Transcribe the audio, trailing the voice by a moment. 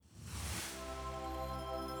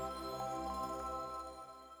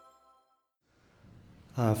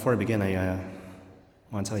Before I begin, I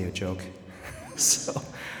want to tell you a joke. So,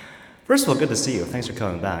 first of all, good to see you. Thanks for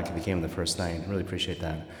coming back. If you came the first night, I really appreciate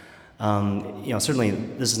that. Certainly,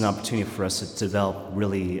 this is an opportunity for us to develop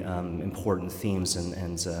really important themes,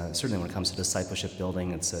 and certainly when it comes to discipleship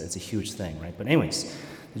building, it's a huge thing, right? But anyways,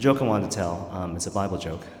 the joke I wanted to tell, it's a Bible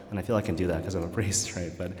joke, and I feel I can do that because I'm a priest,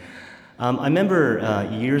 right? But I remember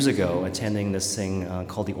years ago attending this thing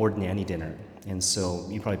called the Ordinandi Dinner. And so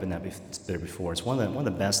you've probably been there before. It's one of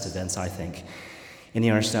the best events, I think, in the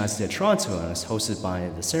Archdiocese of Toronto. And it's hosted by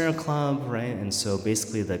the Sarah Club, right? And so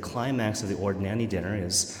basically the climax of the Ordinandi Dinner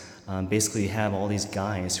is basically you have all these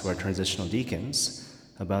guys who are transitional deacons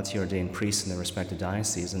about to ordain priests in their respective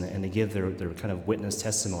dioceses, and they give their kind of witness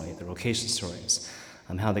testimony, their vocation stories,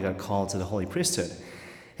 how they got called to the holy priesthood.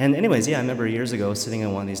 And anyways, I remember years ago sitting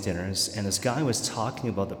at one of these dinners, and this guy was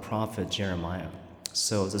talking about the prophet Jeremiah.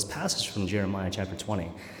 So it's this passage from Jeremiah chapter 20.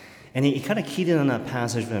 And he kind of keyed in on that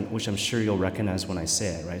passage, which I'm sure you'll recognize when I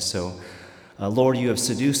say it, right? So, Lord, you have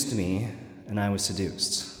seduced me, and I was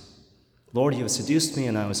seduced. Lord, you have seduced me,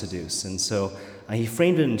 and I was seduced. And so he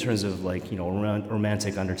framed it in terms of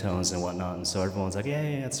romantic undertones and whatnot. And so everyone's like, yeah,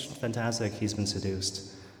 it's fantastic. He's been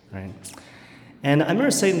seduced, right? And I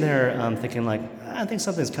remember sitting there thinking I think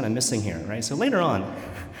something's kind of missing here, right? So later on,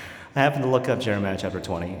 I happened to look up Jeremiah chapter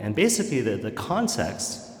 20, and basically the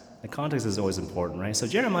context is always important, right? So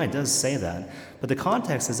Jeremiah does say that, but the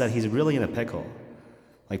context is that he's really in a pickle.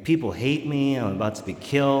 Like, people hate me, I'm about to be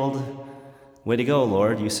killed. Way to go,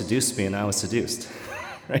 Lord, you seduced me and I was seduced,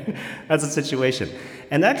 right? That's the situation.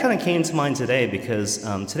 And that kind of came to mind today because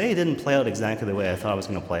today didn't play out exactly the way I thought it was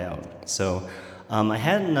going to play out. So I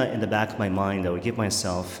had in the back of my mind, I would give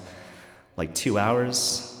myself 2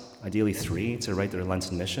 hours, ideally 3, to write the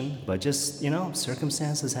Lenten mission, but just,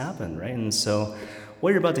 circumstances happen, right? And so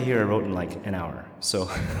what you're about to hear I wrote in an hour. So,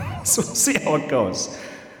 so we'll see how it goes.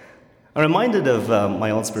 I'm reminded of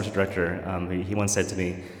my old spiritual director. He once said to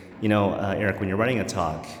me, Eric, when you're writing a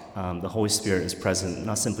talk, the Holy Spirit is present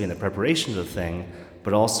not simply in the preparation of the thing,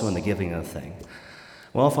 but also in the giving of the thing.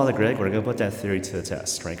 Well, Father Greg, we're going to put that theory to the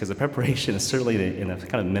test, right? Because the preparation is certainly in a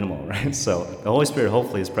kind of minimal, right? So the Holy Spirit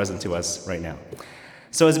hopefully is present to us right now.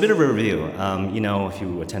 So as a bit of a review, if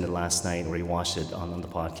you attended last night or you watched it on the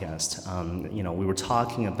podcast, we were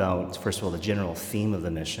talking about, first of all, the general theme of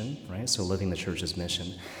the mission, right? So living the church's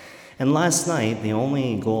mission. And last night, the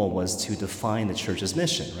only goal was to define the church's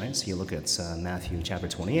mission, right? So you look at Matthew chapter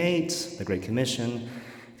 28, the Great Commission.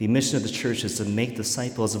 The mission of the church is to make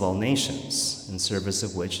disciples of all nations, in service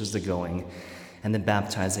of which is the going and the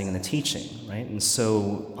baptizing and the teaching, right? And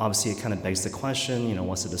so obviously it kind of begs the question,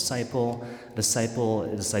 what's a disciple? A disciple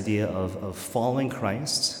is this idea of following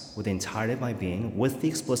Christ with the entirety of my being, with the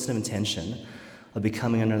explicit intention of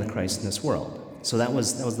becoming another Christ in this world. So that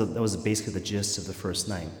was basically the gist of the first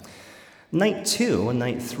night. Night 2 and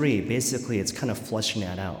night 3, basically it's kind of fleshing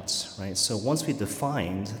that out, right? So once we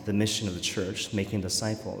defined the mission of the church, making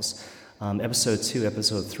disciples, episode 2,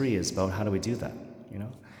 episode 3 is about how do we do that,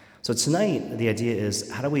 So tonight, the idea is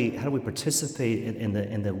how do we participate in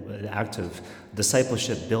the act of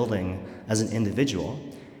discipleship building as an individual,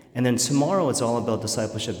 and then tomorrow it's all about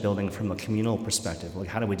discipleship building from a communal perspective.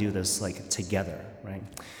 How do we do this together, right?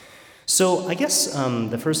 So I guess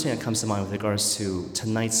the first thing that comes to mind with regards to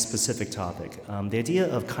tonight's specific topic, the idea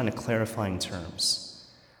of kind of clarifying terms.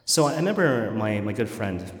 So I remember my good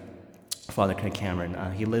friend, Father Craig Cameron.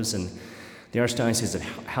 He lives in the Archdiocese of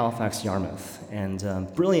Halifax, Yarmouth, and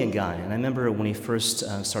brilliant guy. And I remember when he first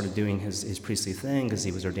started doing his priestly thing, because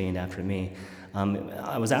he was ordained after me,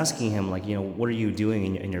 I was asking him, what are you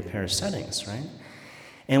doing in your parish settings, right?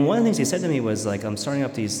 And one of the things he said to me was, I'm starting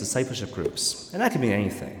up these discipleship groups. And that could mean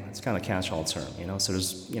anything. It's kind of a catch-all term, So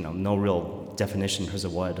there's, no real definition in terms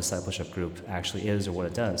of what a discipleship group actually is or what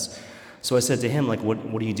it does. So I said to him,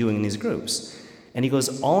 what are you doing in these groups? And he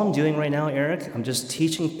goes, all I'm doing right now, Eric, I'm just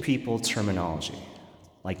teaching people terminology.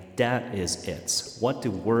 That is it. What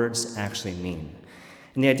do words actually mean?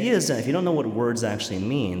 And the idea is that if you don't know what words actually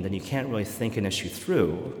mean, then you can't really think an issue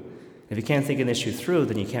through. If you can't think an issue through,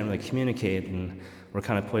 then you can't really communicate, and we're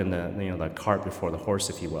kind of putting the cart before the horse,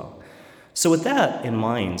 if you will. So with that in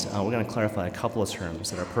mind, we're going to clarify a couple of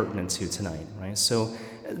terms that are pertinent to tonight, right? So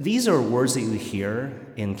these are words that you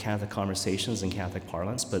hear in Catholic conversations and Catholic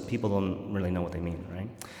parlance, but people don't really know what they mean,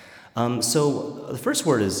 right? So the first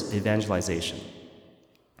word is evangelization.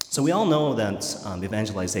 So we all know that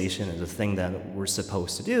evangelization is a thing that we're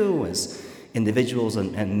supposed to do as individuals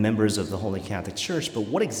and members of the Holy Catholic Church, but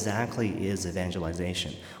what exactly is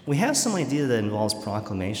evangelization? We have some idea that involves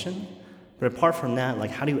proclamation, but apart from that,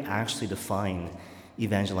 how do you actually define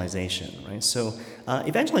evangelization, right? So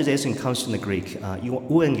evangelization comes from the Greek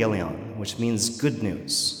euangelion, which means good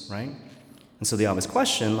news, right? And so the obvious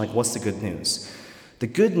question, like, what's the good news? The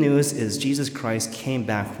good news is Jesus Christ came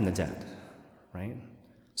back from the dead, right?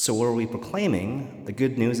 So what are we proclaiming? The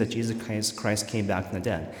good news that Jesus Christ came back from the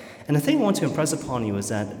dead. And the thing I want to impress upon you is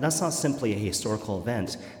that that's not simply a historical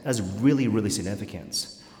event. That's really, really significant.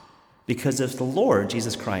 Because if the Lord,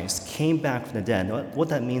 Jesus Christ, came back from the dead, what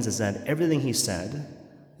that means is that everything he said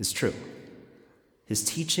is true. His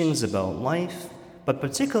teachings about life, but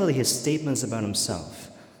particularly his statements about himself.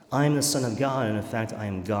 I am the Son of God, and in fact, I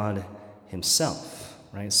am God himself,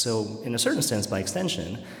 right? So in a certain sense, by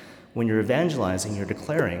extension, when you're evangelizing, you're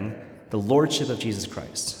declaring the lordship of Jesus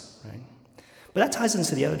Christ, right? But that ties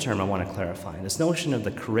into the other term I want to clarify, this notion of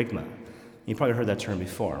the kerygma. You probably heard that term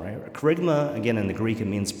before, right? Kerygma, again, in the Greek, it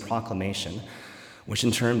means proclamation, which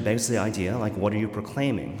in turn begs the idea, like, what are you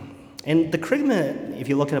proclaiming? And the kerygma, if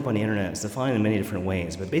you look it up on the internet, it's defined in many different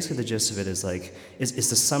ways, but basically the gist of it is like, it's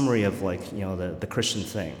the summary of, like, the Christian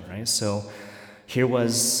thing, right? So here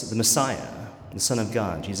was the Messiah, the Son of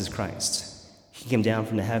God, Jesus Christ. He came down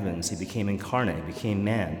from the heavens, he became incarnate, he became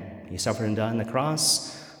man. He suffered and died on the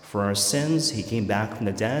cross for our sins. He came back from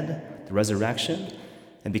the dead, the resurrection.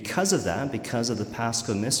 And because of that, because of the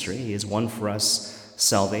Paschal mystery, he has won for us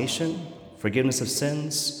salvation, forgiveness of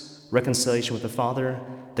sins, reconciliation with the Father,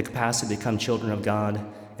 the capacity to become children of God,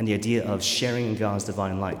 and the idea of sharing in God's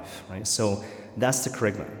divine life, right? So that's the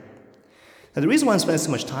kerygma. Now, the reason why I'm spending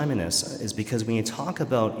so much time in this is because when you talk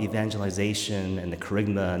about evangelization and the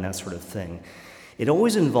kerygma and that sort of thing, it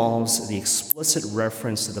always involves the explicit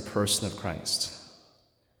reference to the person of Christ.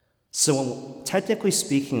 So technically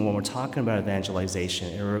speaking, when we're talking about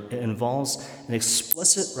evangelization, it involves an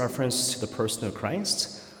explicit reference to the person of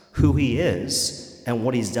Christ, who he is, and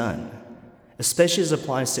what he's done, especially as it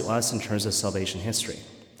applies to us in terms of salvation history.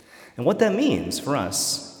 And what that means for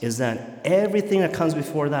us is that everything that comes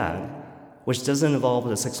before that, which doesn't involve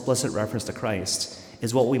this explicit reference to Christ,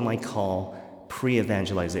 is what we might call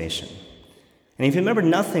pre-evangelization. And if you remember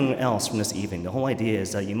nothing else from this evening, the whole idea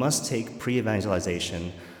is that you must take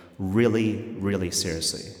pre-evangelization really, really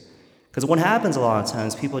seriously. Because what happens a lot of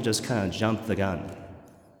times, people just kind of jump the gun.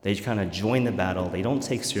 They kind of join the battle. They don't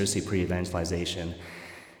take seriously pre-evangelization,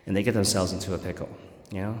 and they get themselves into a pickle,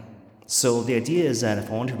 So the idea is that if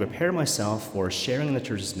I want to prepare myself for sharing in the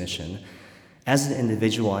church's mission, as an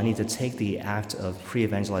individual, I need to take the act of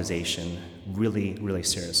pre-evangelization really, really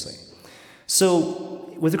seriously.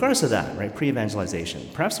 So with regards to that, right, pre-evangelization,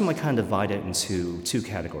 perhaps I might kind of divide it into two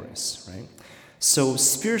categories, right? So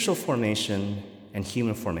spiritual formation and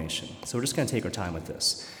human formation. So we're just going to take our time with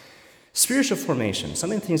this. Spiritual formation,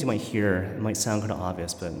 some of the things you might hear might sound kind of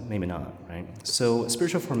obvious, but maybe not, right? So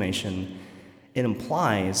spiritual formation, it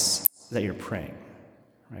implies that you're praying,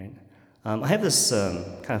 right? I have this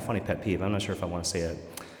kind of funny pet peeve. I'm not sure if I want to say it.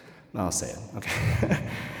 I'll say it, okay.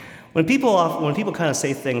 When people kind of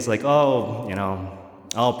say things like, oh,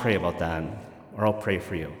 I'll pray about that, or I'll pray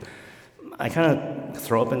for you, I kind of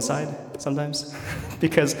throw up inside sometimes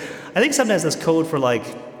because I think sometimes that's code for, like,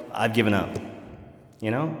 I've given up,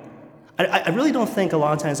 I really don't think a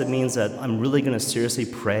lot of times it means that I'm really going to seriously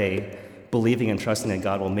pray, believing and trusting that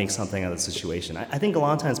God will make something out of the situation. I think a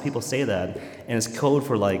lot of times people say that, and it's code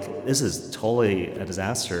for, like, this is totally a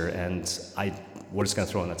disaster, and we're just going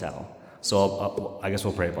to throw in the towel. So I guess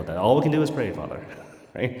we'll pray about that. All we can do is pray, Father,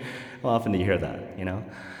 right? How often do you hear that,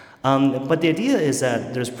 But the idea is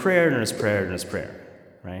that there's prayer and there's prayer and there's prayer,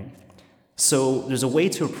 right? So there's a way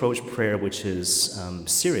to approach prayer which is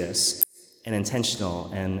serious and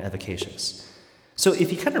intentional and efficacious. So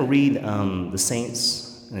if you kind of read the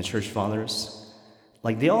saints and the church fathers,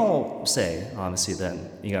 like, they all say, obviously, that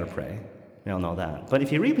you got to pray. We all know that. But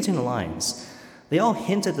if you read between the lines, they all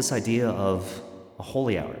hint at this idea of a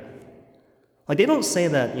holy hour. Like, they don't say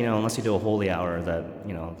that, unless you do a holy hour that,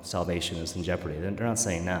 salvation is in jeopardy. They're not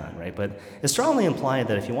saying that, right? But it's strongly implied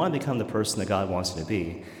that if you want to become the person that God wants you to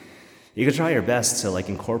be, you can try your best to, like,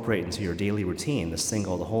 incorporate into your daily routine this thing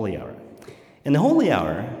called the holy hour. And the holy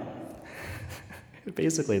hour,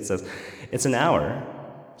 basically it says, it's an hour,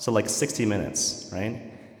 so like 60 minutes,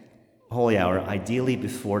 right? Holy hour, ideally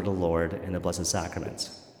before the Lord in the Blessed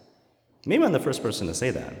Sacrament. Maybe I'm the first person to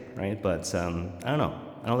say that, right? But I don't know.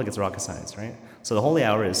 I don't think it's rocket science, right? So the holy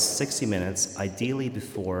hour is 60 minutes, ideally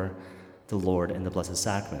before the Lord in the Blessed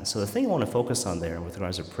Sacrament. So the thing I want to focus on there with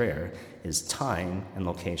regards to prayer is time and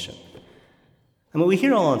location. I mean, we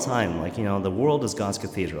hear all the time, like, the world is God's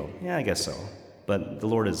cathedral. Yeah, I guess so. But the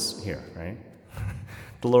Lord is here, right?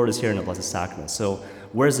 The Lord is here in the Blessed Sacrament. So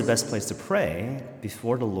where's the best place to pray?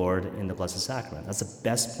 Before the Lord in the Blessed Sacrament. That's the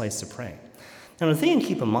best place to pray. Now, the thing to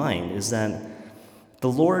keep in mind is that the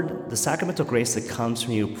Lord, the sacramental grace that comes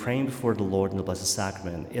from you praying before the Lord in the Blessed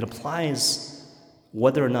Sacrament, it applies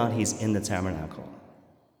whether or not he's in the tabernacle.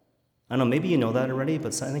 I don't know, maybe you know that already,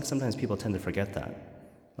 but I think sometimes people tend to forget that.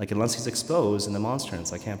 Like, unless he's exposed in the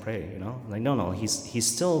monstrance, I can't pray, Like, no, he's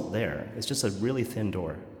still there. It's just a really thin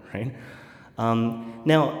door, right?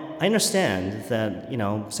 Now, I understand that,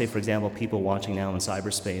 say, for example, people watching now in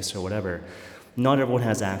cyberspace or whatever, not everyone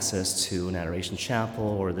has access to an adoration chapel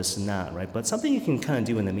or this and that, right? But something you can kind of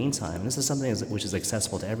do in the meantime, and this is something which is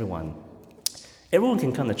accessible to everyone. Everyone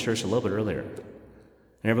can come to church a little bit earlier,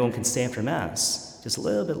 and everyone can stay after Mass just a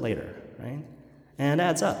little bit later, right? And it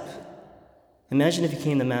adds up. Imagine if you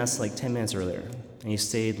came to Mass like 10 minutes earlier, and you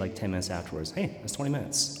stayed like 10 minutes afterwards. Hey, that's 20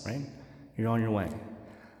 minutes, right? You're on your way.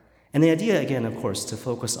 And the idea, again, of course, to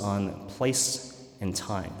focus on place and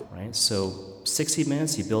time, right? So 60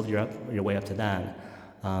 minutes, you build your way up to that,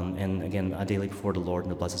 and again, a daily before the Lord in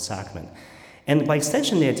the Blessed Sacrament. And by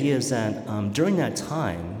extension, the idea is that during that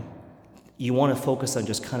time, you want to focus on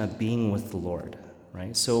just kind of being with the Lord,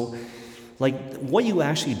 right? So, like, what you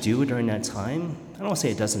actually do during that time, I don't want to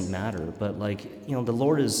say it doesn't matter, but the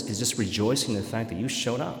Lord is just rejoicing in the fact that you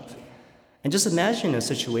showed up. And just imagine a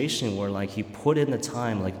situation where you put in the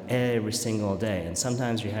time every single day, and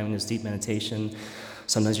sometimes you're having this deep meditation,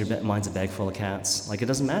 sometimes your mind's a bag full of cats. It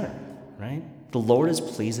doesn't matter, right? The Lord is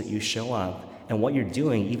pleased that you show up, and what you're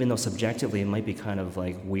doing, even though subjectively it might be kind of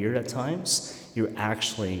weird at times, you're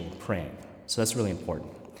actually praying. So that's really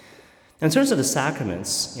important. Now, in terms of the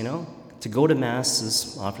sacraments, to go to Mass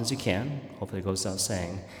as often as you can, hopefully it goes without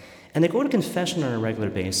saying, and they go to confession on a regular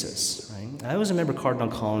basis, right? I always remember Cardinal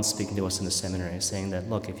Collins speaking to us in the seminary saying that,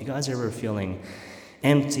 look, if you guys are ever feeling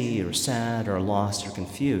empty or sad or lost or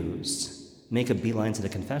confused, make a beeline to the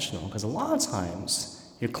confessional, because a lot of times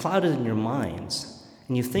you're clouded in your mind,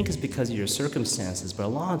 and you think it's because of your circumstances, but a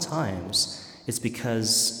lot of times it's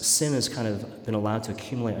because sin has kind of been allowed to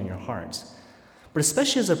accumulate on your heart. But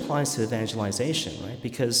especially as it applies to evangelization, right?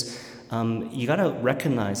 Because you got to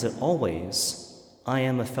recognize that always I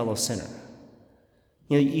am a fellow sinner.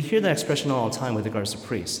 You hear that expression all the time with regards to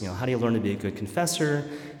priests. How do you learn to be a good confessor?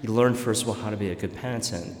 You learn, first of all, how to be a good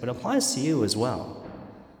penitent. But it applies to you as well.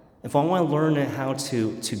 If I want to learn how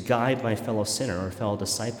to guide my fellow sinner or fellow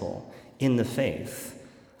disciple in the faith,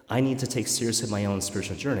 I need to take seriously my own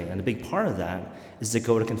spiritual journey. And a big part of that is to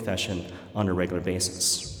go to confession on a regular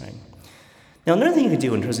basis, right? Now, another thing you can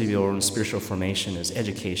do in terms of your own spiritual formation is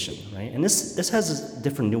education, right? And this has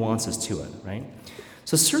different nuances to it, right?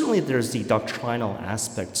 So certainly there's the doctrinal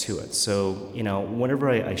aspect to it. So, whenever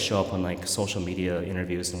I show up on social media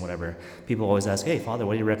interviews and whatever, people always ask, hey, Father,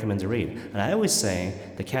 what do you recommend to read? And I always say,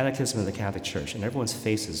 the Catechism of the Catholic Church, and everyone's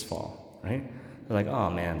faces fall, right? They're like,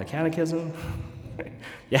 oh man, the Catechism?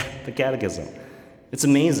 Yeah, the Catechism. It's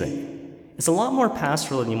amazing. It's a lot more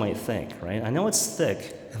pastoral than you might think, right? I know it's thick.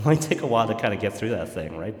 It might take a while to kind of get through that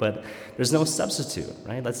thing, right? But there's no substitute,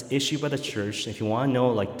 right? That's issued by the church. If you want to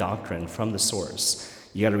know doctrine from the source,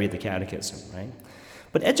 you got to read the Catechism, right?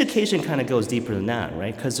 But education kind of goes deeper than that,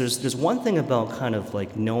 right? Because there's one thing about kind of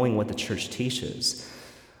knowing what the church teaches,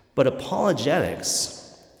 but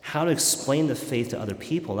apologetics, how to explain the faith to other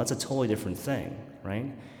people, that's a totally different thing,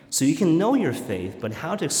 right? So you can know your faith, but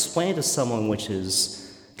how to explain it to someone which is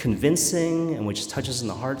convincing and which touches on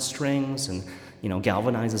the heartstrings and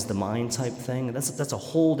galvanizes the mind type thing, that's a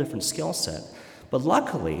whole different skill set. But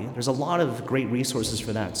luckily, there's a lot of great resources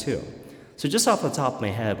for that too. So just off the top of my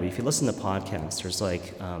head, if you listen to podcasts, there's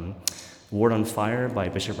Word on Fire by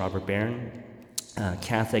Bishop Robert Barron.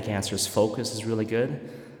 Catholic Answers Focus is really good.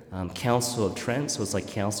 Council of Trent, so it's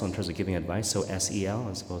counsel in terms of giving advice, so SEL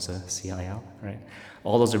as opposed to CIL, right?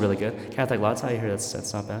 All those are really good. Catholic Latte, I hear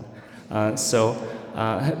that's not bad.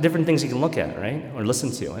 Different things you can look at, right, or listen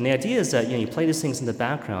to. And the idea is that you play these things in the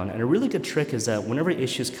background, and a really good trick is that whenever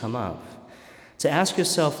issues come up, to ask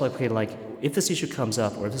yourself, if this issue comes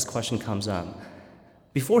up or if this question comes up,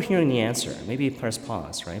 before hearing the answer, maybe press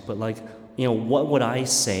pause, right? But what would I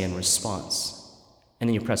say in response? And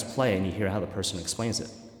then you press play and you hear how the person explains it.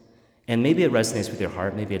 And maybe it resonates with your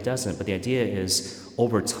heart, maybe it doesn't, but the idea is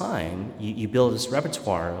over time, you build this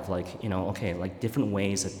repertoire of different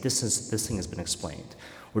ways that this thing has been explained,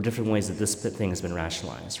 or different ways that this thing has been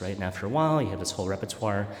rationalized, right? And after a while, you have this whole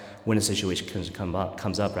repertoire. When a situation comes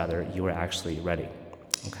up, you are actually ready,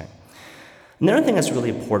 okay? Another thing that's really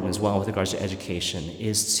important as well with regards to education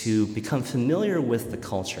is to become familiar with the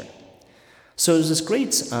culture. So there's this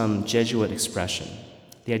great Jesuit expression.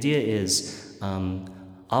 The idea is,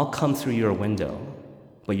 I'll come through your window,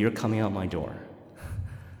 but you're coming out my door.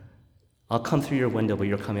 I'll come through your window, but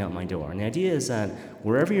you're coming out my door. And the idea is that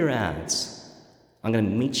wherever you're at, I'm going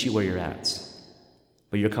to meet you where you're at,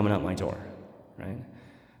 but you're coming out my door, right?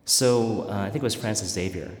 So I think it was Francis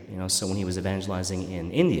Xavier, so when he was evangelizing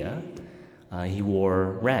in India, he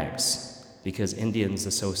wore rags because Indians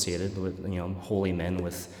associated with, holy men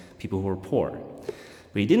with people who were poor.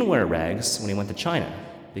 But he didn't wear rags when he went to China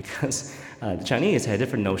because the Chinese had a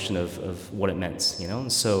different notion of what it meant,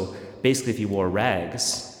 And so basically if you wore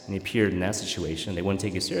rags and you appeared in that situation, they wouldn't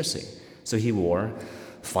take you seriously. So he wore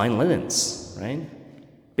fine linens, right?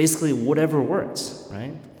 Basically whatever worked,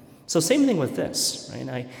 right? So same thing with this,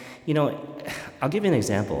 right? I'll give you an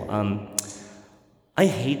example. I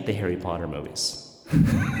hate the Harry Potter movies.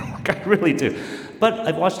 Like, I really do. But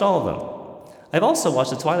I've watched all of them. I've also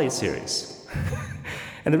watched the Twilight series.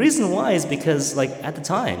 And the reason why is because, at the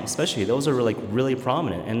time, especially, those are really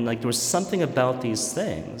prominent. And there was something about these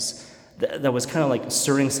things that was kind of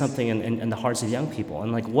stirring something in the hearts of young people.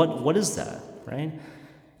 And what is that, right?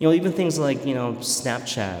 Even things like,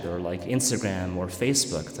 Snapchat or Instagram or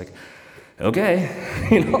Facebook. It's okay,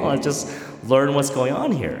 I'll just learn what's going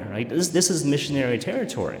on here, right? This is missionary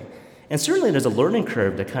territory. And certainly there's a learning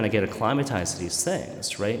curve to kind of get acclimatized to these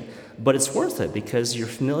things, right? But it's worth it because you're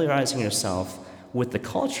familiarizing yourself with the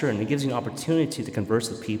culture and it gives you an opportunity to converse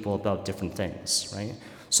with people about different things, right?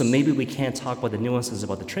 So maybe we can't talk about the nuances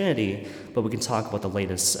about the Trinity, but we can talk about the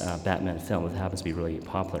latest Batman film that happens to be really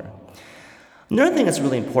popular. Another thing that's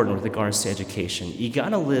really important with regards to education, you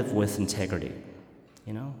gotta live with integrity.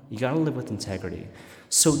 You gotta live with integrity.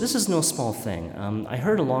 So this is no small thing. I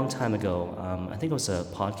heard a long time ago, I think it was a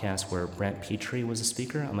podcast where Brent Petrie was a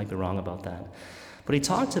speaker. I might be wrong about that. But he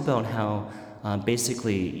talked about how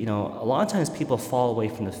basically, a lot of times people fall away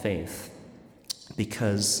from the faith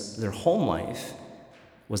because their home life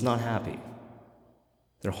was not happy.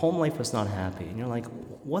 Their home life was not happy. And you're like,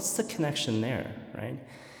 what's the connection there, right?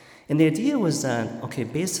 And the idea was that, okay,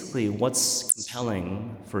 basically what's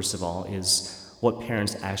compelling, first of all, is what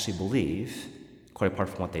parents actually believe, quite apart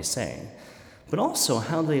from what they say, but also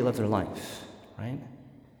how they live their life, right?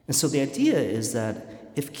 And so the idea is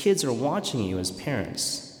that if kids are watching you as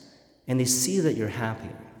parents and they see that you're happy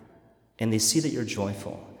and they see that you're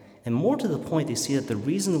joyful, and more to the point, they see that the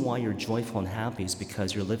reason why you're joyful and happy is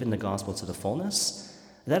because you're living the gospel to the fullness,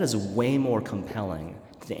 that is way more compelling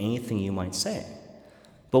than anything you might say.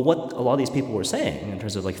 But what a lot of these people were saying in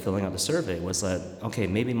terms of filling out the survey was that, okay,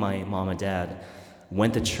 maybe my mom and dad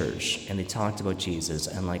went to church and they talked about Jesus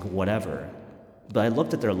and whatever, but I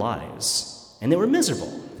looked at their lives and they were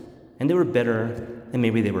miserable and they were bitter and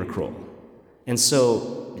maybe they were cruel. And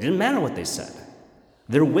so it didn't matter what they said.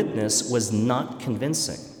 Their witness was not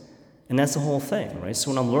convincing. And that's the whole thing, right? So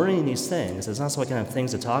when I'm learning these things, it's not so I can have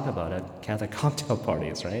things to talk about at Catholic cocktail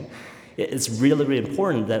parties, right? It's really, really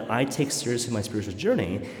important that I take seriously my spiritual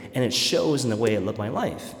journey, and it shows in the way I live my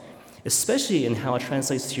life, especially in how it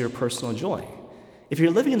translates to your personal joy. If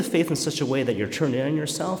you're living in the faith in such a way that you're turned in on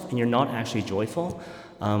yourself and you're not actually joyful,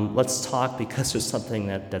 let's talk because there's something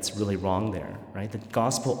that's really wrong there, right? The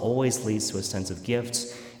gospel always leads to a sense of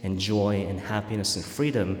gifts and joy and happiness and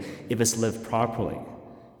freedom if it's lived properly.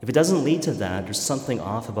 If it doesn't lead to that, there's something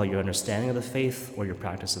off about your understanding of the faith or your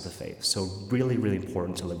practice of the faith. So really, really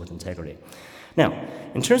important to live with integrity. Now,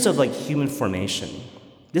 in terms of human formation,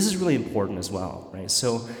 this is really important as well, right?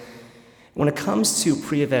 So when it comes to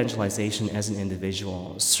pre-evangelization as an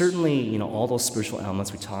individual, certainly, all those spiritual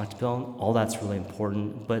elements we talked about, all that's really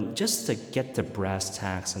important, but just to get to brass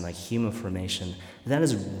tacks and human formation, that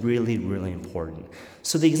is really, really important.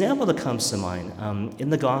 So the example that comes to mind, in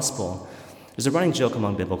the gospel, there's a running joke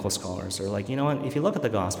among biblical scholars. They're like, if you look at the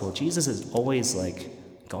gospel, Jesus is always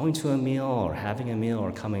going to a meal or having a meal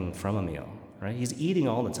or coming from a meal, right? He's eating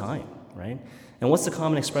all the time, right? And what's the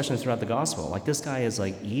common expression throughout the gospel? This guy is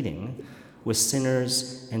eating with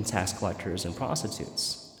sinners and tax collectors and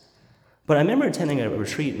prostitutes. But I remember attending a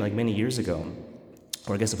retreat many years ago,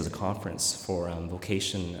 or I guess it was a conference for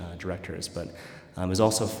vocation directors, but it was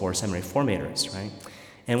also for seminary formators, right?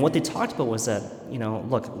 And what they talked about was that,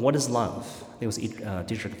 look, what is love? I think it was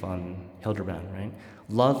Dietrich von Hildebrand, right?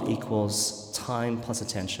 Love equals time plus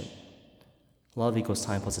attention. Love equals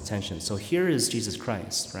time plus attention. So here is Jesus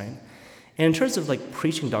Christ, right? And in terms of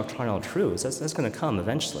preaching doctrinal truths, that's going to come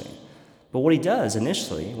eventually. But what he does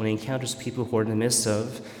initially, when he encounters people who are in the midst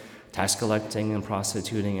of tax collecting and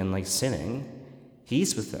prostituting and sinning, he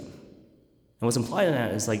eats with them. And what's implied in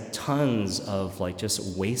that is tons of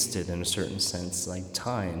just wasted, in a certain sense,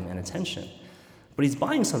 time and attention. But he's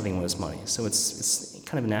buying something with his money, so it's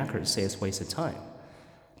kind of inaccurate to say it's wasted time.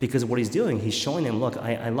 Because what he's doing, he's showing them, look,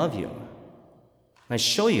 I love you. And I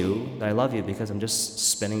show you that I love you because I'm just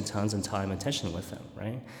spending tons of time and attention with them,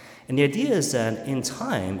 right? And the idea is that in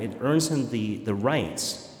time, it earns him the right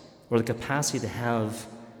or the capacity to have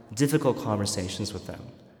difficult conversations with them,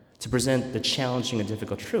 to present the challenging and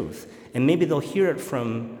difficult truth. And maybe they'll hear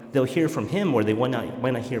from him, or they might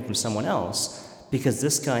not hear from someone else, because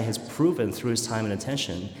this guy has proven through his time and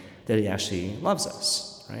attention that he actually loves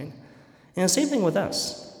us, right? And the same thing with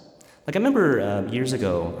us. Like I remember years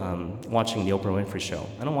ago watching the Oprah Winfrey Show.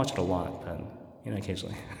 I don't watch it a lot, but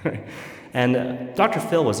occasionally. And Dr.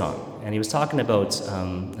 Phil was on, and he was talking about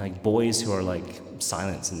like boys who are like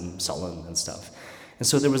silent and sullen and stuff. And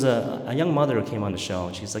so there was a young mother who came on the show,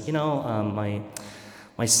 and she's like,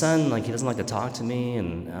 my son, like he doesn't like to talk to me,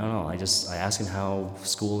 and I don't know. I ask him how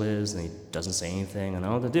school is, and he doesn't say anything, and I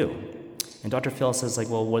don't know what to do. And Dr. Phil says, like,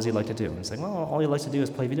 well, what does he like to do? And he's like, well, all he likes to do is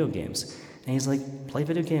play video games. And he's like, play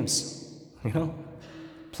video games,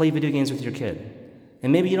 Play video games with your kid.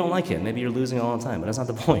 And maybe you don't like it. Maybe you're losing all the time, but that's not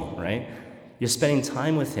the point, right? You're spending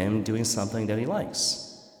time with him doing something that he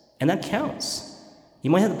likes. And that counts. You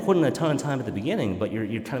might have to put in a ton of time at the beginning, but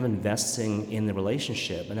you're kind of investing in the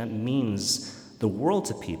relationship, and that means the world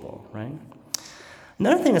to people, right?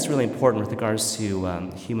 Another thing that's really important with regards to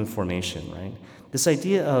human formation, right? This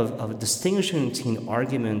idea of distinguishing between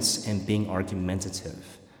arguments and being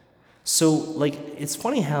argumentative. So, like, it's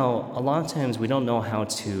funny how a lot of times we don't know how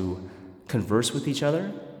to converse with each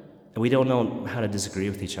other, and we don't know how to disagree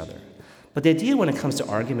with each other. But the idea when it comes to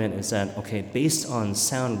argument is that, okay, based on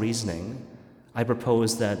sound reasoning, I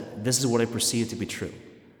propose that this is what I perceive to be true,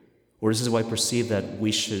 or this is what I perceive that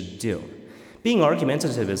we should do. Being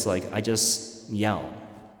argumentative is like, I just yell.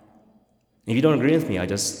 If you don't agree with me, I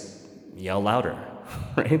just yell louder,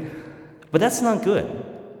 right? But that's not good.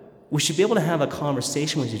 We should be able to have a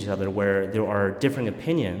conversation with each other where there are different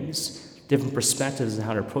opinions, different perspectives on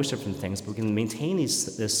how to approach different things, but we can maintain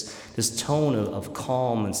this tone of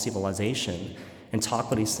calm and civilization and talk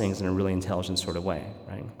about these things in a really intelligent sort of way,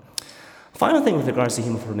 right? Final thing with regards to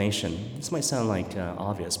human formation, this might sound like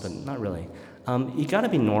obvious, but not really. You gotta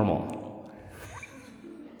be normal.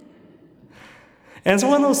 And it's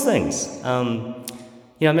one of those things. I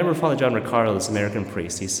remember Father John Ricardo, this American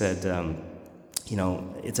priest, he said,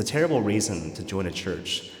 it's a terrible reason to join a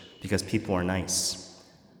church because people are nice.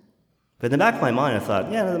 But in the back of my mind, I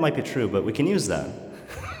thought, yeah, that might be true, but we can use that,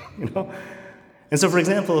 And so, for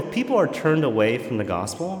example, if people are turned away from the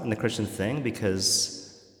gospel and the Christian thing because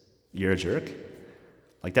you're a jerk,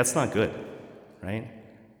 like that's not good, right?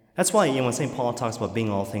 That's why, when St. Paul talks about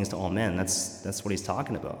being all things to all men, that's what he's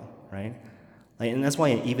talking about, right? And that's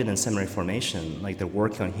why even in seminary formation, like they're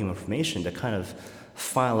working on human formation to kind of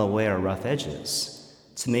file away our rough edges,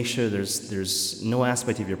 to make sure there's no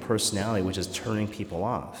aspect of your personality which is turning people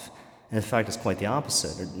off. And in fact, it's quite the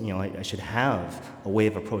opposite. I should have a way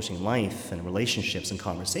of approaching life and relationships and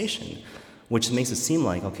conversation, which makes it seem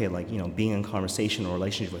like, okay, being in conversation or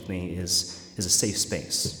relationship with me is a safe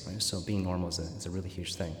space, right? So being normal is a really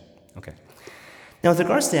huge thing. Okay. Now, with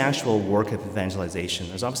regards to the actual work of evangelization,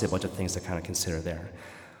 there's obviously a bunch of things to kind of consider there.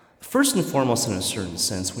 First and foremost, in a certain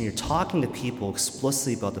sense, when you're talking to people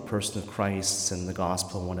explicitly about the person of Christ and the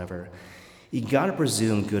gospel and whatever, you got to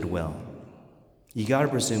presume goodwill. You got to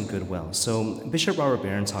presume goodwill. So Bishop Robert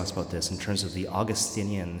Barron talks about this in terms of the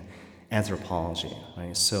Augustinian anthropology,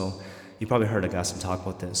 right? So you probably heard Augustine talk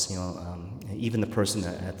about this. Even the person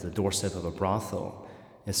at the doorstep of a brothel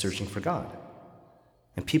is searching for God.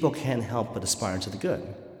 And people can't help but aspire to the good.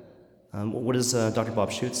 What does Dr.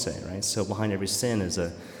 Bob Schuchts say, right? So behind every sin is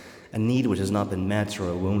a need which has not been met or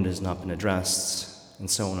a wound has not been addressed, and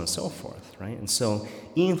so on and so forth, right? And so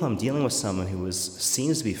even if I'm dealing with someone who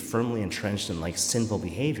seems to be firmly entrenched in sinful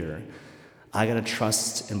behavior, I got to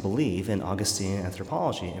trust and believe in Augustinian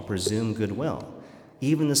anthropology and presume goodwill.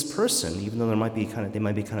 Even this person, even though they might be kind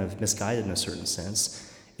of misguided in a certain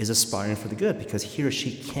sense, is aspiring for the good because he or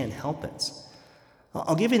she can't help it.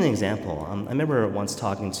 I'll give you an example. I remember once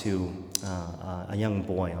talking to a young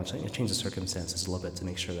boy. I'll change the circumstances a little bit to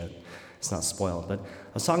make sure that it's not spoiled. But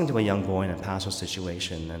I was talking to a young boy in a pastoral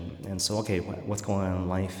situation, and so, okay, what's going on in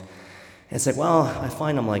life? And it's like, well, I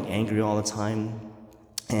find I'm angry all the time,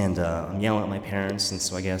 and I'm yelling at my parents, and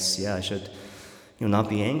so I guess, yeah, I should, not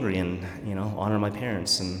be angry and, honor my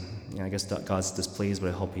parents, and I guess God's displeased, but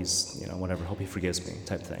I hope he's, hope he forgives me,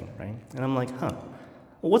 type thing, right? And I'm like, well,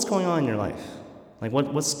 what's going on in your life?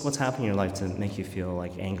 What's happening in your life to make you feel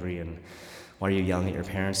angry, and why are you yelling at your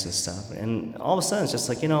parents and stuff? And all of a sudden it's just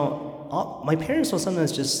my parents will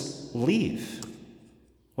sometimes just leave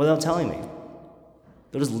without telling me.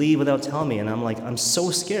 They'll just leave without telling me, and I'm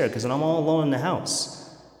so scared because I'm all alone in the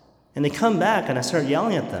house. And they come back and I start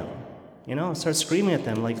yelling at them. You know, I start screaming at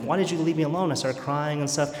them, like, why did you leave me alone? I start crying and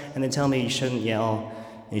stuff, and they tell me you shouldn't yell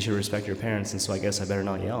and you should respect your parents, and so I guess I better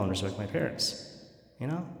not yell and respect my parents. You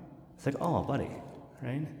know? It's like, oh, buddy,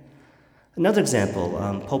 right? Another example,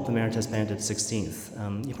 Pope Emeritus Benedict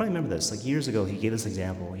XVI. You probably remember this. Like years ago, he gave this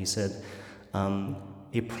example. He said,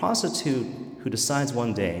 a prostitute who decides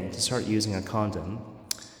one day to start using a condom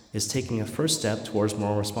is taking a first step towards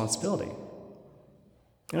moral responsibility.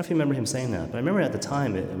 I don't know if you remember him saying that, but I remember at the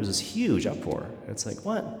time it was this huge uproar. It's like,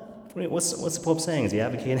 what? What's the Pope saying? Is he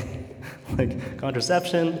advocating like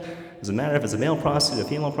contraception? Does it matter if it's a male prostitute, a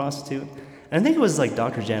female prostitute? And I think it was like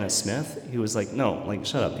Dr. Janet Smith. He was like, no, like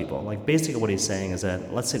shut up, people. Like basically what he's saying is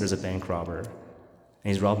that let's say there's a bank robber and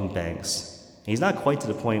he's robbing banks. And he's not quite to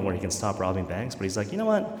the point where he can stop robbing banks, but he's like, you know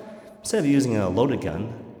what? Instead of using a loaded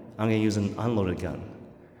gun, I'm going to use an unloaded gun.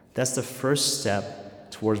 That's the first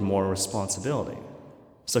step towards moral responsibility.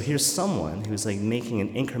 So here's someone who's like making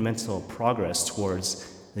an incremental progress towards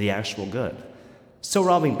the actual good. Still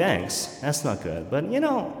robbing banks, that's not good, but you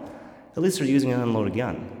know, at least they're using an unloaded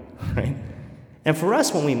gun, right? And for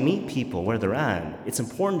us, when we meet people where they're at, it's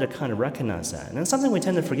important to kind of recognize that. And it's something we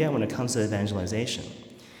tend to forget when it comes to evangelization.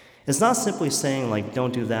 It's not simply saying like,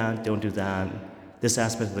 don't do that, this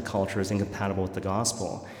aspect of the culture is incompatible with the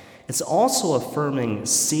gospel. It's also affirming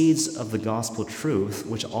seeds of the gospel truth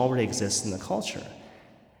which already exist in the culture.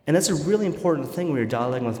 And that's a really important thing when you're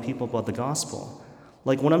dialoguing with people about the gospel.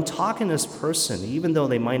 Like when I'm talking to this person, even though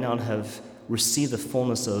they might not have received the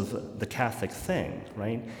fullness of the Catholic thing,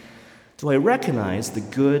 right? Do I recognize the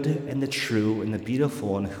good and the true and the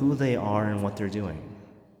beautiful in who they are and what they're doing?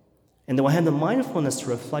 And do I have the mindfulness to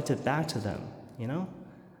reflect it back to them, you know?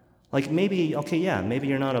 Like maybe, okay, yeah, maybe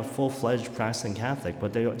you're not a full-fledged practicing Catholic,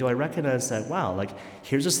 but do I recognize that, wow, like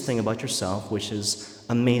here's this thing about yourself which is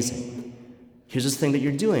amazing. Here's this thing that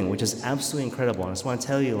you're doing, which is absolutely incredible. And I just want to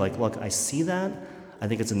tell you, like, look, I see that. I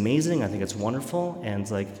think it's amazing. I think it's wonderful. And,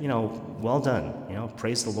 like, you know, well done. You know,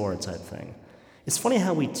 praise the Lord type thing. It's funny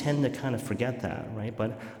how we tend to kind of forget that, right?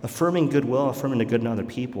 But affirming goodwill, affirming the good in other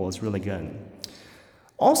people is really good.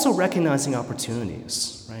 Also recognizing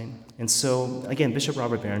opportunities, right? And so, again, Bishop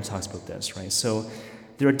Robert Barron talks about this, right? So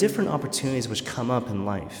there are different opportunities which come up in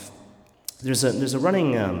life. There's a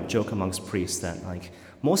running joke amongst priests that, like,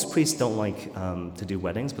 most priests don't like to do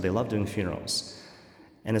weddings, but they love doing funerals.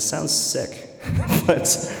 And it sounds sick, but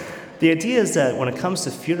the idea is that when it comes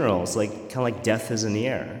to funerals, like kind of like death is in the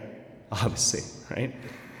air, obviously, right?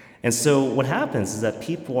 And so what happens is that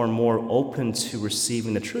people are more open to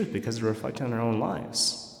receiving the truth because they're reflecting on their own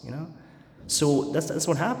lives, you know? So that's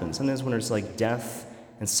what happens. Sometimes when there's like death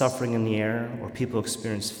and suffering in the air, or people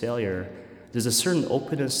experience failure, there's a certain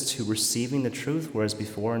openness to receiving the truth, whereas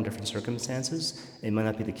before in different circumstances, it might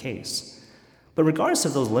not be the case. But regardless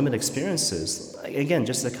of those limited experiences, again,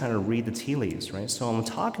 just to kind of read the tea leaves, right? So I'm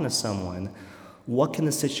talking to someone, what can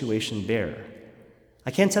the situation bear?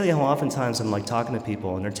 I can't tell you how oftentimes I'm like talking to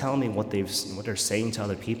people and they're telling me what they're saying to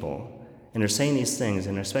other people. And they're saying these things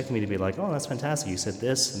and they're expecting me to be like, oh, that's fantastic. You said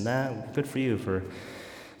this and that. Good for you for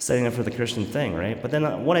setting up for the Christian thing, right? But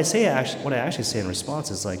then what I actually say in response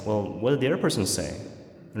is like, well, what did the other person say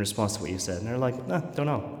in response to what you said? And they're like, no, don't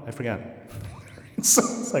know. I forgot. So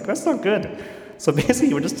it's like, that's not good. So basically,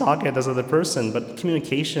 you were just talking to this other person, but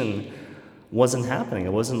communication wasn't happening.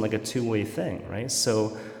 It wasn't like a two-way thing, right?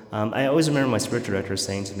 So I always remember my spiritual director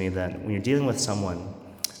saying to me that when you're dealing with someone,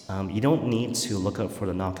 you don't need to look out for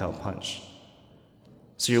the knockout punch.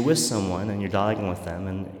 So you're with someone and you're dialoguing with them,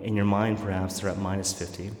 and in your mind, perhaps they're at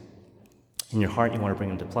 -50. In your heart, you want to bring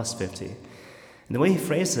them to +50. And the way he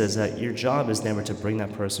phrased it is that your job is never to bring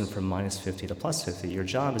that person from -50 to +50. Your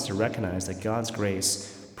job is to recognize that God's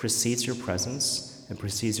grace precedes your presence and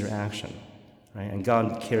precedes your action, right? And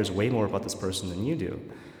God cares way more about this person than you do.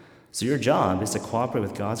 So your job is to cooperate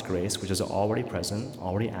with God's grace, which is already present,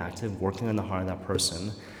 already active, working in the heart of that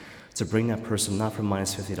person, to bring that person not from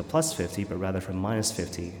 -50 to +50, but rather from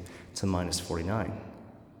 -50 to -49.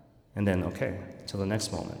 And then, okay, till the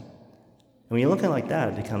next moment. And when you look at it like that,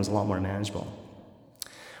 it becomes a lot more manageable.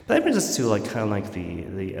 But that brings us to like kind of like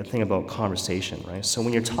the thing about conversation, right? So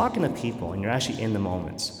when you're talking to people and you're actually in the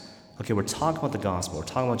moment, okay, we're talking about the gospel, we're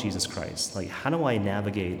talking about Jesus Christ, like how do I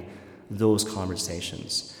navigate those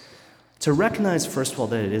conversations? To recognize, first of all,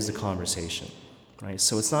 that it is a conversation, right?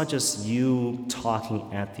 So it's not just you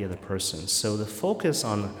talking at the other person. So the focus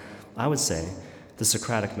on, I would say, the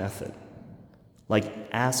Socratic method, like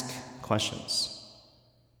ask questions.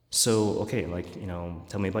 So, okay, like, you know,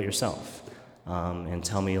 tell me about yourself. And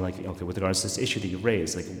tell me, like, okay, with regards to this issue that you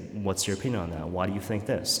raised, like, what's your opinion on that? Why do you think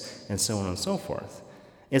this? And so on and so forth.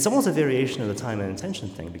 It's almost a variation of the time and intention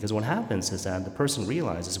thing, because what happens is that the person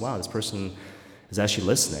realizes, wow, this person is actually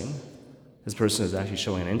listening. This person is actually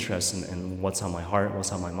showing an interest in what's on my heart,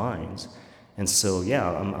 what's on my mind. And so, yeah,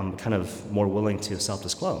 I'm kind of more willing to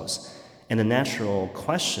self-disclose. And the natural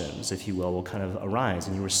questions, if you will kind of arise,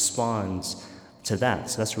 and you respond to that.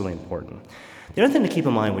 So that's really important. The other thing to keep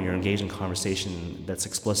in mind when you're engaged in conversation that's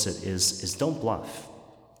explicit is don't bluff.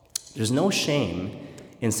 There's no shame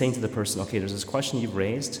in saying to the person, okay, there's this question you've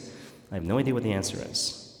raised. I have no idea what the answer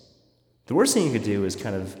is. The worst thing you could do is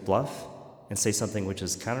kind of bluff and say something which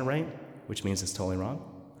is kind of right, which means it's totally wrong,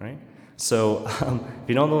 right? So if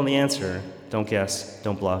you don't know the answer, don't guess,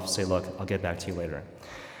 don't bluff, say, look, I'll get back to you later.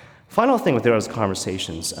 Final thing with those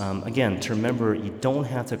conversations, again, to remember you don't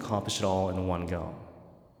have to accomplish it all in one go.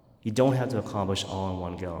 You don't have to accomplish all in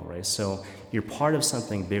one go, right? So you're part of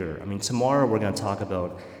something bigger. I mean, tomorrow we're going to talk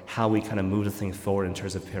about how we kind of move the thing forward in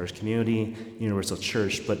terms of parish community, universal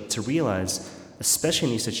church, but to realize, especially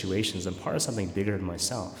in these situations, I'm part of something bigger than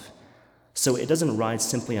myself. So it doesn't ride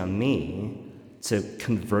simply on me to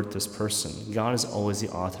convert this person. God is always the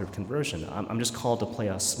author of conversion. I'm just called to play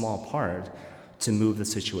a small part to move the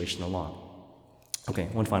situation along. Okay,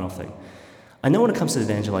 one final thing. I know when it comes to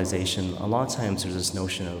evangelization, a lot of times there's this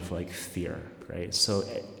notion of like fear, right? So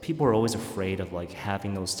people are always afraid of like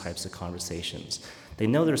having those types of conversations. They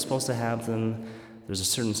know they're supposed to have them. There's a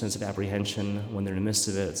certain sense of apprehension. When they're in the midst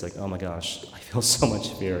of it, it's like, oh my gosh, I feel so much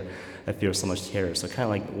fear. I feel so much terror. So kind of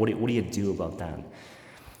like, what do you do about that?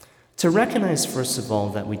 To recognize, first of all,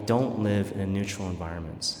 that we don't live in a neutral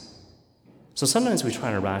environment. So sometimes we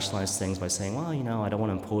try to rationalize things by saying, well, I don't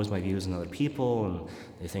want to impose my views on other people, and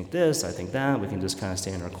they think this, I think that. We can just kind of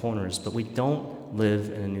stay in our corners, but we don't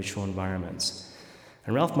live in a neutral environment.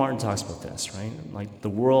 And Ralph Martin talks about this, right? Like the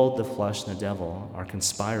world, the flesh, and the devil are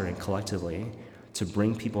conspiring collectively to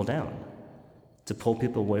bring people down, to pull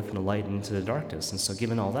people away from the light into the darkness. And so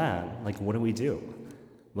given all that, like what do?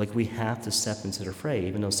 Like we have to step into the fray,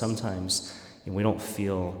 even though sometimes we don't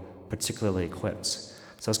feel particularly equipped. So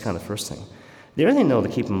that's kind of the first thing. The other thing, though, to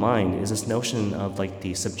keep in mind is this notion of like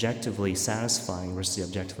the subjectively satisfying versus the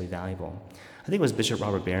objectively valuable. I think it was Bishop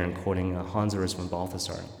Robert Barron quoting Hans Urs von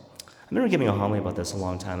Balthasar. I remember giving a homily about this a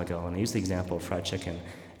long time ago, and I used the example of fried chicken.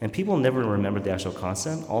 And people never remembered the actual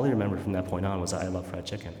concept. All they remembered from that point on was I love fried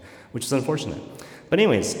chicken, which is unfortunate. But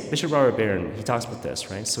anyways, Bishop Robert Barron, he talks about this,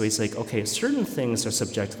 right? So he's like, okay, certain things are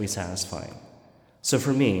subjectively satisfying. So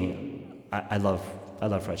for me, I love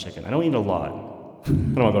fried chicken. I don't eat a lot. I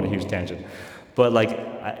don't want to go on a huge tangent. But like,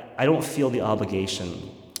 I don't feel the obligation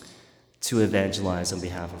to evangelize on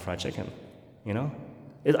behalf of fried chicken, I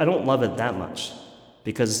don't love it that much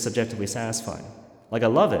because it's subjectively satisfying. Like I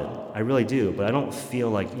love it, I really do, but I don't feel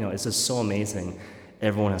like, it's just so amazing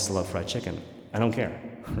everyone has to love fried chicken. I don't care,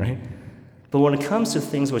 right? But when it comes to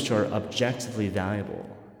things which are objectively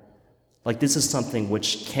valuable, like this is something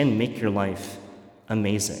which can make your life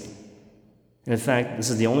amazing. And in fact, this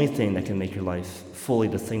is the only thing that can make your life fully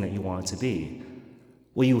the thing that you want it to be.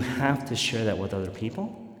 Well, you have to share that with other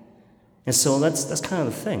people. And so that's kind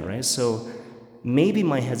of the thing, right? So maybe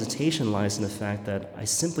my hesitation lies in the fact that I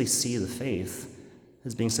simply see the faith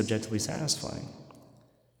as being subjectively satisfying.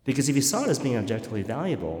 Because if you saw it as being objectively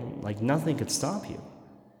valuable, like nothing could stop you.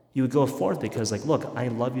 You would go forth because like, look, I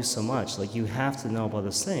love you so much. Like you have to know about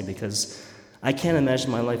this thing because I can't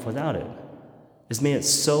imagine my life without it. It's made it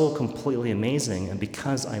so completely amazing, and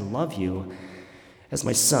because I love you as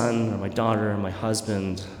my son or my daughter, my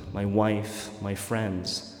husband, my wife, my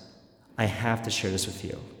friends, I have to share this with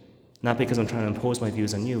you. Not because I'm trying to impose my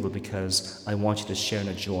views on you, but because I want you to share in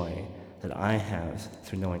the joy that I have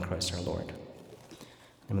through knowing Christ our Lord. In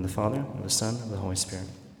the name of the Father, and of the Son, and of the Holy Spirit.